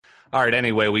All right,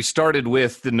 anyway, we started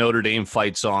with the Notre Dame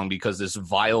fight song because this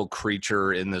vile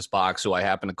creature in this box, who I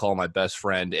happen to call my best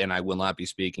friend and I will not be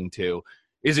speaking to,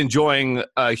 is enjoying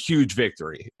a huge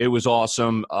victory. It was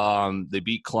awesome. They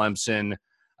beat Clemson.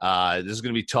 This is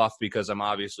going to be tough because I'm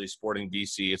obviously sporting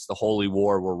BC. It's the Holy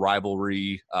War. We're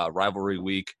rivalry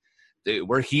week.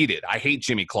 We're heated. I hate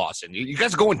Jimmy Clausen. You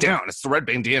guys are going down. It's the red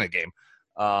bandana game.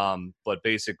 But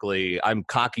basically, I'm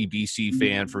cocky BC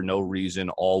fan for no reason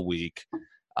all week.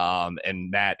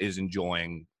 And Matt is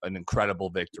enjoying an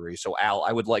incredible victory. So, Al,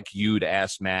 I would like you to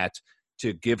ask Matt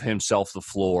to give himself the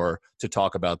floor to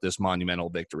talk about this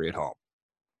monumental victory at home.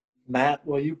 Matt,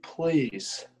 will you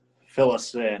please fill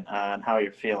us in on how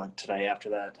you're feeling today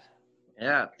after that?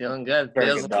 Yeah, feeling good. Very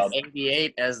Feels good, like dog.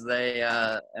 88, as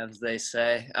they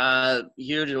say.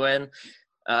 Huge win.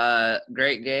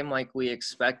 Great game, like we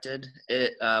expected.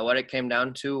 What it came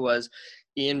down to was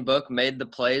Ian Book made the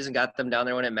plays and got them down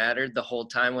there when it mattered. The whole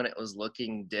time when it was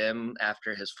looking dim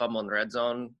after his fumble in the red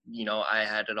zone, I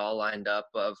had it all lined up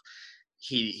of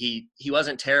he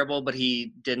wasn't terrible, but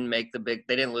he didn't make they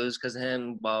didn't lose because of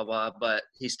him, blah, blah, but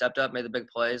he stepped up, made the big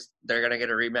plays. They're going to get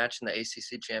a rematch in the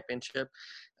ACC championship.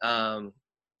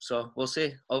 So we'll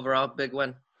see. Overall, big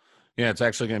win. Yeah, it's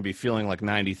actually going to be feeling like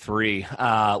 93.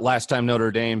 Last time Notre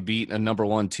Dame beat a number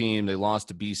one team, they lost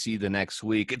to BC the next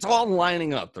week. It's all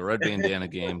lining up, the red bandana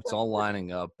game. It's all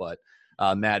lining up, but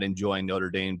Matt enjoying Notre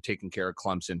Dame taking care of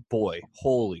Clemson. Boy,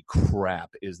 holy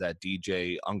crap, is that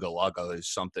DJ Ungalaga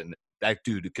is something. That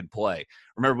dude could play.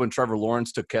 Remember when Trevor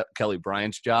Lawrence took Kelly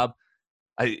Bryant's job?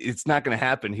 It's not going to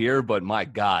happen here, but my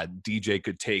God, DJ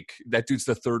could take – that dude's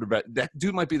the third – that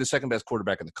dude might be the second best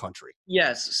quarterback in the country.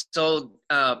 Yes. So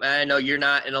I know you're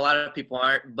not, and a lot of people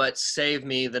aren't, but save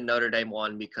me the Notre Dame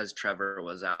one because Trevor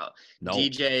was out. No.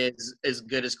 DJ is as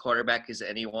good as quarterback as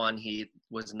anyone. He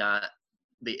was not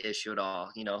the issue at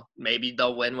all. Maybe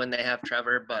they'll win when they have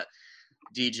Trevor, but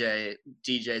DJ's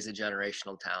a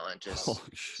generational talent, just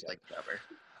like Trevor.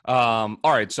 All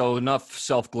right, so enough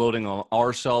self-gloating on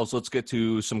ourselves. Let's get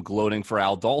to some gloating for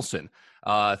Al Dawson.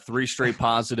 3 straight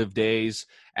positive days.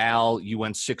 Al, you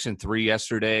went 6-3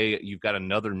 yesterday. You've got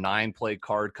another 9-play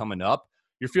card coming up.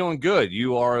 You're feeling good.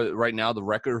 You are right now the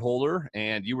record holder,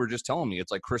 and you were just telling me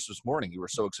it's like Christmas morning. You were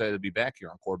so excited to be back here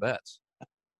on Core Bets.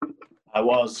 I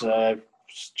was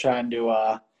just trying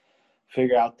to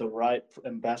figure out the right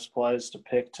and best plays to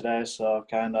pick today, so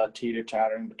kind of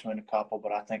teeter-tottering between a couple,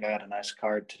 but I think I got a nice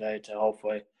card today to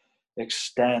hopefully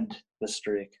extend the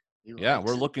streak. Yeah,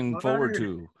 we're looking forward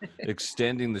to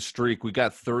extending the streak. We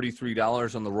got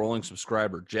 $33 on the rolling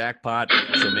subscriber jackpot,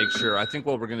 so make sure. I think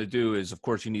what we're going to do is, of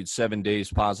course, you need 7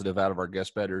 days positive out of our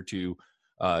guest bettor to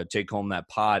take home that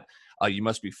pot. You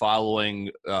must be following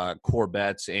Core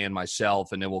Bets and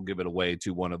myself, and then we'll give it away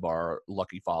to one of our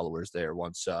lucky followers there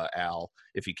once Al,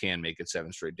 if he can make it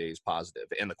 7 straight days positive.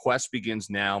 And the quest begins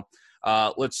now.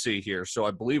 Let's see here. So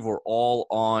I believe we're all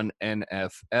on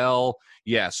NFL.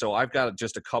 Yeah, so I've got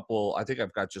just a couple. I think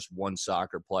I've got just one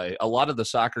soccer play. A lot of the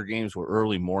soccer games were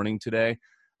early morning today.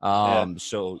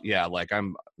 So yeah,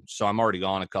 I'm already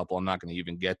on a couple I'm not going to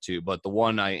even get to. But the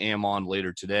one I am on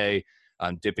later today,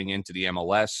 I'm dipping into the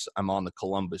MLS. I'm on the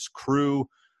Columbus Crew.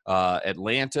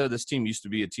 Atlanta, this team used to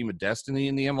be a team of destiny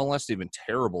in the MLS. They've been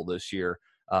terrible this year.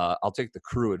 I'll take the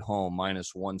Crew at home,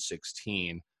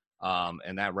 -116.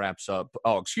 And that wraps up.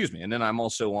 Oh, excuse me. And then I'm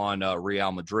also on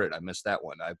Real Madrid. I missed that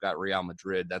one. I've got Real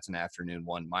Madrid. That's an afternoon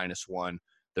one, -1.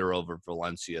 They're over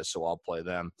Valencia, so I'll play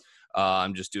them.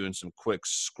 I'm just doing some quick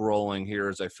scrolling here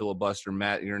as I filibuster.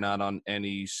 Matt, you're not on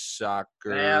any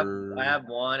soccer. I have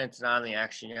one. It's not on the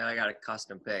action yet. I got a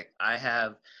custom pick. I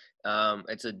have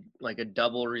it's a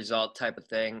double result type of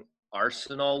thing.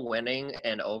 Arsenal winning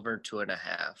and over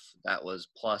 2.5. That was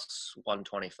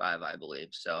 +125, I believe.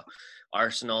 So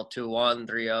Arsenal 2-1,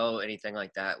 3-0, anything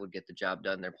like that would get the job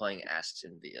done. They're playing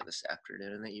Aston Villa this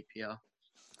afternoon in the EPL.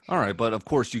 All right, but of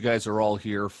course you guys are all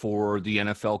here for the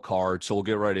NFL card, so we'll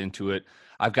get right into it.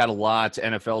 I've got a lot.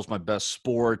 NFL is my best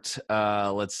sport.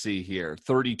 Let's see here.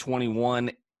 30-21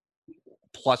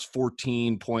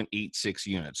 +14.86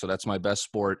 units. So that's my best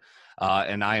sport.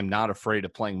 And I am not afraid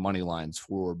of playing money lines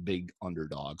for big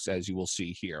underdogs, as you will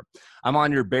see here. I'm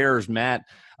on your Bears, Matt.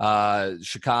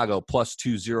 Chicago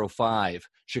 +205.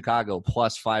 Chicago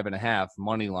 +5.5.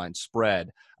 Money line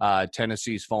spread.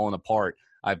 Tennessee's falling apart.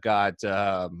 I've got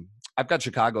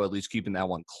Chicago at least keeping that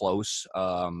one close.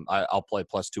 I'll play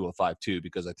 +205 too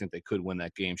because I think they could win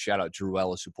that game. Shout out Drew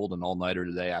Ellis who pulled an all-nighter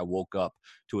today. I woke up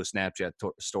to a Snapchat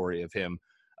story of him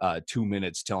 2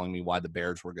 minutes telling me why the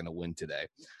Bears were going to win today.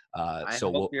 I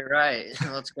hope you're right.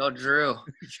 Let's go, Drew.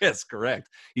 Yes, correct.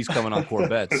 He's coming on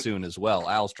Corvette soon as well.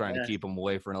 Al's trying to keep him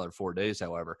away for another 4 days,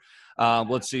 however.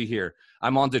 Let's see here.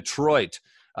 I'm on Detroit.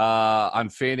 I'm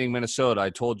fading Minnesota. I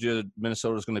told you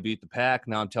Minnesota's going to beat the Pack.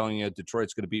 Now I'm telling you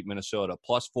Detroit's going to beat Minnesota.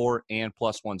 +4 and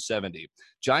 +170.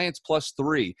 Giants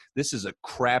 +3. This is a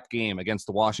crap game against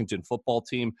the Washington football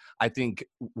team. I think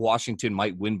Washington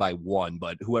might win by 1,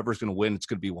 but whoever's going to win, it's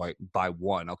going to be by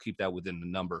 1. I'll keep that within the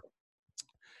number.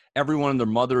 Everyone and their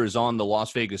mother is on the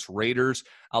Las Vegas Raiders.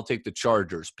 I'll take the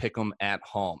Chargers. Pick them at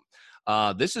home.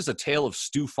 This is a tale of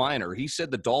Stu Feiner. He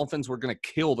said the Dolphins were going to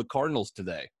kill the Cardinals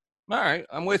today. All right,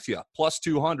 I'm with you.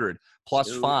 +200,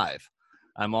 +5.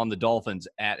 I'm on the Dolphins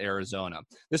at Arizona.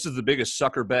 This is the biggest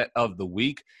sucker bet of the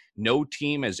week. No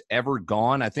team has ever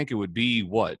gone. I think it would be,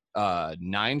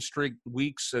 9 straight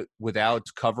weeks without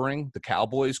covering. The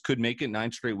Cowboys could make it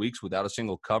 9 straight weeks without a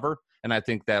single cover, and I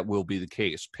think that will be the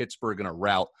case. Pittsburgh going to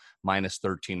rout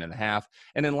 -13.5.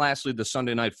 And then lastly, the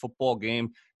Sunday night football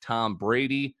game, Tom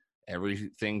Brady.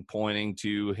 Everything pointing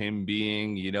to him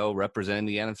being, representing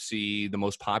the NFC, the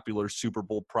most popular Super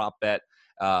Bowl prop bet,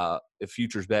 a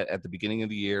futures bet at the beginning of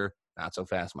the year. Not so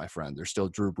fast, my friend. There's still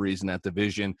Drew Brees in that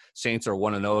division. Saints are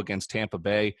 1-0 against Tampa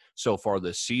Bay so far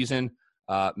this season.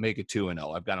 Make it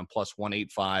 2-0. I've got them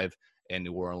 +185 and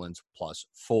New Orleans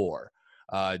 +4.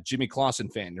 Jimmy Clausen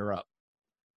fan, you're up.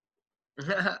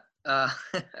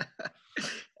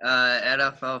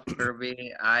 NFL for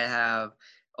me, I have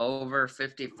over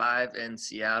 55 in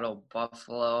Seattle,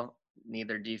 Buffalo.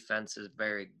 Neither defense is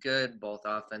very good. Both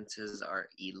offenses are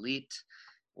elite.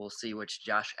 We'll see which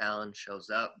Josh Allen shows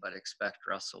up, but expect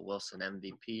Russell Wilson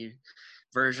MVP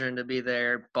version to be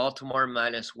there. Baltimore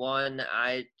 -1.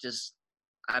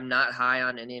 I'm not high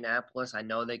on Indianapolis. I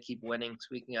know they keep winning,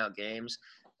 squeaking out games.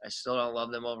 I still don't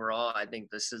love them overall. I think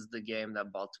this is the game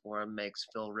that Baltimore makes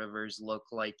Phil Rivers look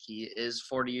like he is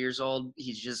 40 years old.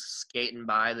 He's just skating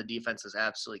by. The defense is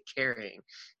absolutely carrying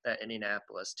that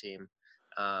Indianapolis team.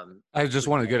 I just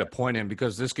wanted to get a point in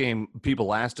because this game,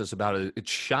 people asked us about it. It's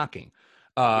shocking.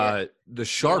 The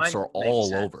Sharps are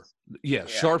all over. Yeah,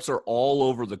 Sharps are all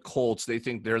over the Colts. They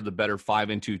think they're the better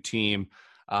 5-2 team.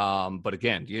 But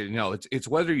again, it's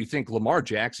whether you think Lamar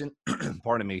Jackson,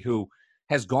 pardon me, who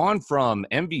has gone from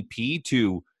MVP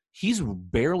to he's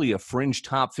barely a fringe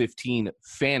top 15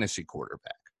 fantasy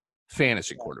quarterback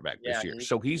this year.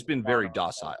 So he's been very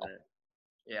docile.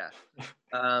 Yeah.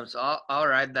 So I'll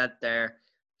ride that there.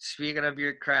 Speaking of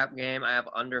your crap game, I have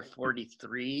under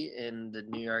 43 in the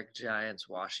New York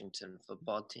Giants-Washington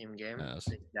football team game. Yes.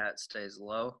 I think that stays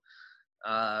low.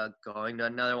 Going to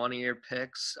another one of your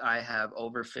picks, I have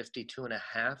over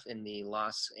 52.5 in the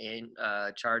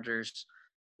Chargers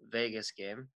Vegas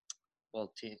game.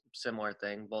 Both teams, similar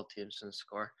thing. Both teams can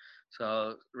score.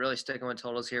 So really sticking with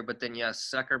totals here. But then, yes,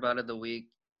 sucker bet of the week.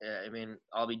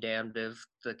 I'll be damned if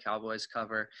the Cowboys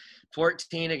cover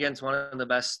 14 against one of the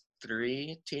best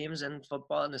 3 teams in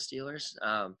football in the Steelers.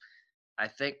 I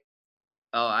think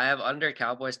I have under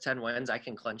Cowboys 10 wins. I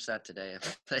can clinch that today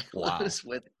if they lose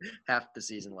with half the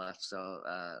season left. So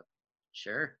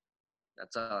sure.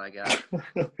 That's all I got.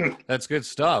 That's good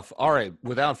stuff. All right.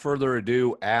 Without further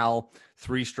ado, Al,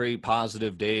 3 straight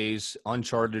positive days,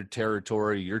 uncharted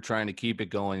territory. You're trying to keep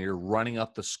it going. You're running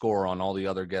up the score on all the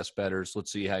other guest bettors.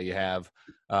 Let's see how you have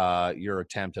your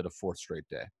attempt at a 4th straight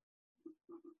day.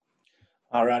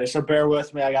 All righty. So bear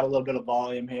with me. I got a little bit of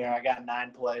volume here. I got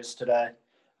 9 plays today.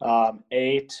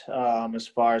 8 as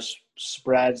far as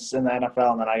spreads in the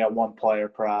NFL, and then I got 1 player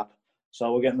prop.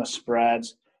 So we'll get in the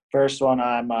spreads. First one,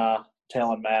 I'm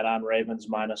tailing Matt on Ravens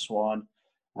 -1.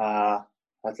 I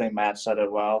think Matt said it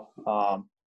well. I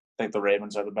think the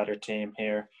Ravens are the better team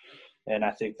here, and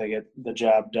I think they get the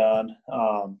job done.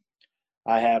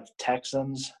 I have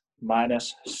Texans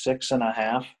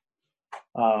 -6.5.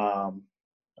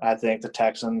 I think the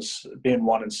Texans, being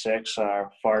 1-6,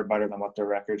 are far better than what their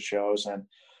record shows, and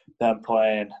them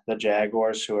playing the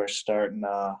Jaguars, who are starting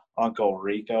Uncle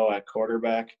Rico at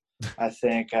quarterback. I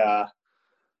think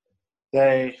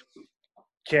they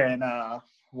can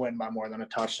win by more than a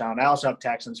touchdown. I also have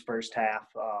Texans first half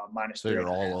 -3. So you're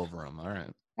all over them. All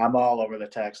right. I'm all over the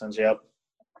Texans. Yep.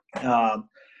 I'm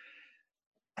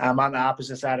on the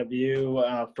opposite side of you.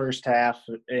 First half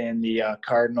in the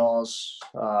Cardinals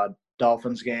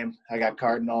Dolphins game. I got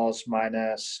Cardinals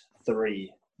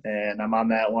 -3, and I'm on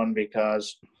that one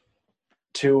because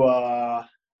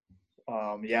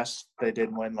yes, they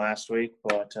did win last week,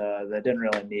 but they didn't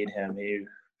really need him. He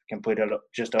completed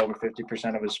just over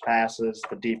 50% of his passes.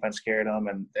 The defense carried him,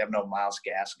 and they have no Myles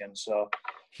Gaskin. So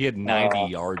he had 90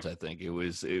 yards. I think it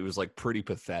was like pretty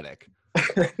pathetic.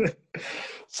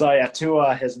 So yeah,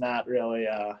 Tua has not really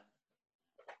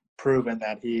proven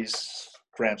that he's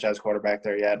franchise quarterback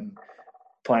there yet, and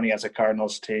playing against a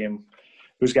Cardinals team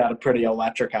who's got a pretty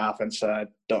electric offense. I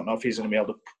don't know if he's going to be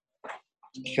able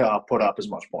to put up as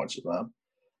much points as them.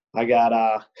 I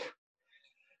got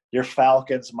your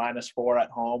Falcons -4 at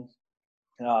home.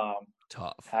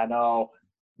 Tough. I know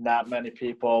not many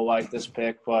people like this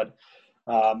pick, but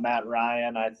Matt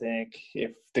Ryan, I think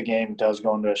if the game does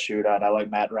go into a shootout, I like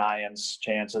Matt Ryan's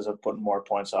chances of putting more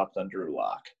points up than Drew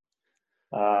Lock.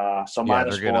 So Yeah, -4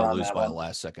 they're going to on lose that by a one.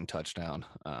 last-second touchdown.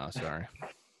 Sorry.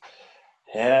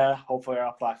 Yeah, hopefully they're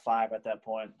up by 5 at that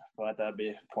point, but that'd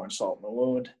be pouring salt in the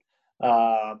wound.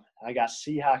 I got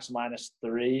Seahawks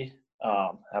 -3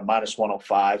 at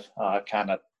 -105,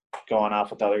 kind of going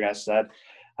off what the other guys said.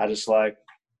 I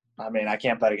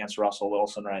can't bet against Russell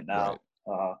Wilson right now.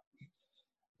 Right.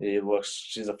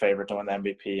 He's a favorite to win the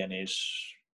MVP, and he's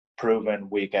proven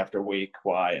week after week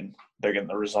why, and they're getting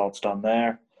the results done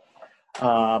there.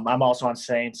 I'm also on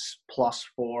Saints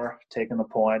 +4, taking the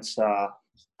points.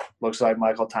 Looks like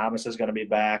Michael Thomas is going to be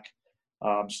back.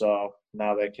 So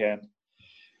now they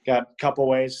got a couple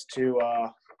ways to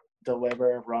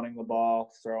deliver, running the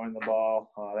ball, throwing the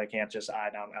ball. They can't just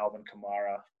eye down Alvin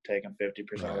Kamara, taking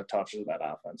 50% of the touches of that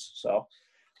offense. So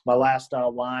my last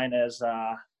line is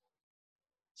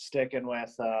sticking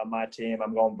with my team.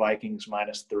 I'm going Vikings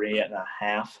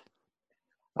 -3.5.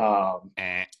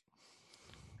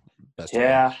 Best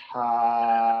Yeah,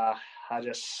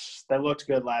 they looked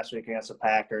good last week against the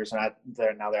Packers, and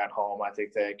they're at home. I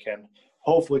think they can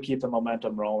hopefully keep the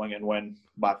momentum rolling and win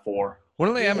by 4. When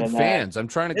are they having fans? I'm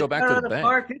trying to go back to the bank.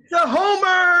 Park. It's a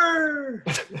homer.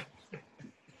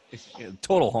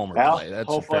 Total homer Well, play. That's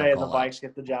hopefully a the fair Vikes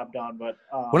get the job done. But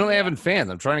when are they having fans?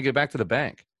 I'm trying to get back to the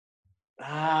bank.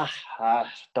 I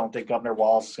don't think Governor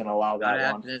Walz is going to allow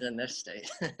that one. Happened in this state.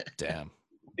 Damn.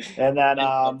 And then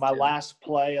my last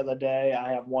play of the day,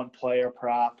 I have one player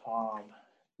prop.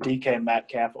 DK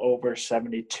Metcalf over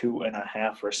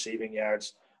 72.5 receiving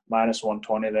yards,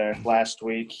 -120 there. Last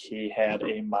week, he had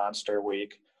a monster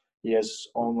week. He has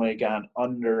only gone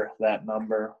under that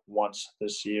number once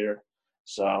this year.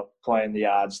 So playing the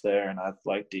odds there, and I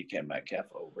like DK Metcalf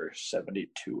over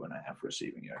 72.5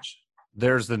 receiving yards.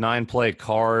 There's the 9-play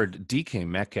card. DK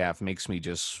Metcalf makes me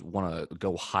just want to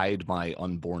go hide my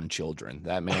unborn children.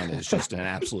 That man is just an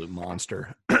absolute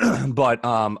monster. But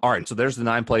all right, so there's the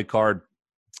 9-play card.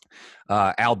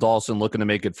 Al Dawson looking to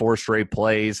make it 4 straight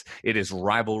plays. It is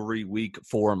rivalry week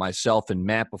for myself and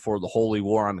Matt before the Holy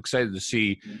War. I'm excited to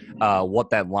see what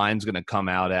that line's going to come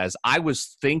out as. I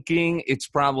was thinking it's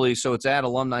at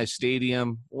Alumni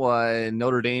Stadium.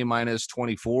 Notre Dame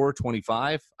 -24,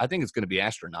 25. I think it's going to be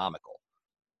astronomical.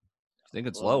 I think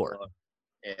it's lower.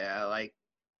 Yeah, like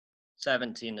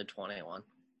 17-21.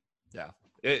 Yeah.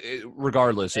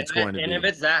 Regardless, it's going to be. And if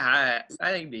it's that high,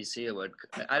 I think BC would.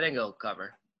 I think it'll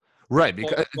cover. Right,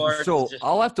 because so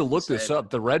I'll have to look this insane. up.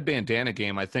 The red bandana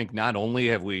game, I think not only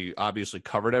have we obviously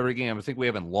covered every game, I think we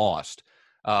haven't lost.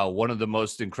 One of the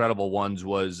most incredible ones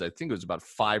was, I think it was about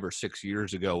 5 or 6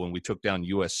 years ago when we took down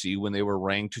USC when they were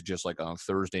ranked, just like on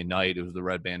Thursday night. It was the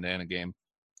red bandana game.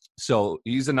 So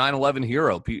he's a 9/11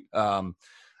 hero,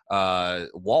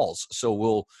 Walz.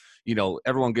 So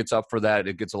everyone gets up for that.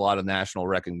 It gets a lot of national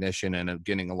recognition, and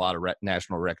getting a lot of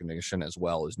national recognition as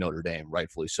well as Notre Dame,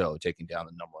 rightfully so, taking down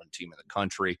the number 1 team in the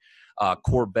country.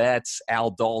 Corbett's,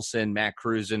 Al Dawson, Matt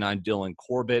Cruzan, I'm Dylan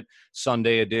Corbett,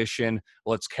 Sunday edition.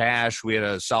 Let's cash. We had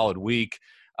a solid week.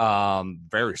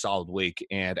 Very solid week,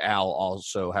 and Al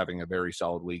also having a very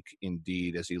solid week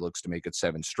indeed as he looks to make it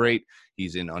 7 straight.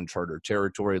 He's in uncharted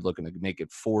territory, looking to make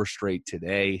it 4 straight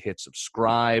today. Hit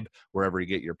subscribe wherever you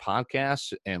get your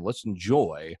podcasts, and let's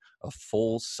enjoy a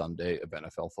full Sunday of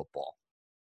NFL football.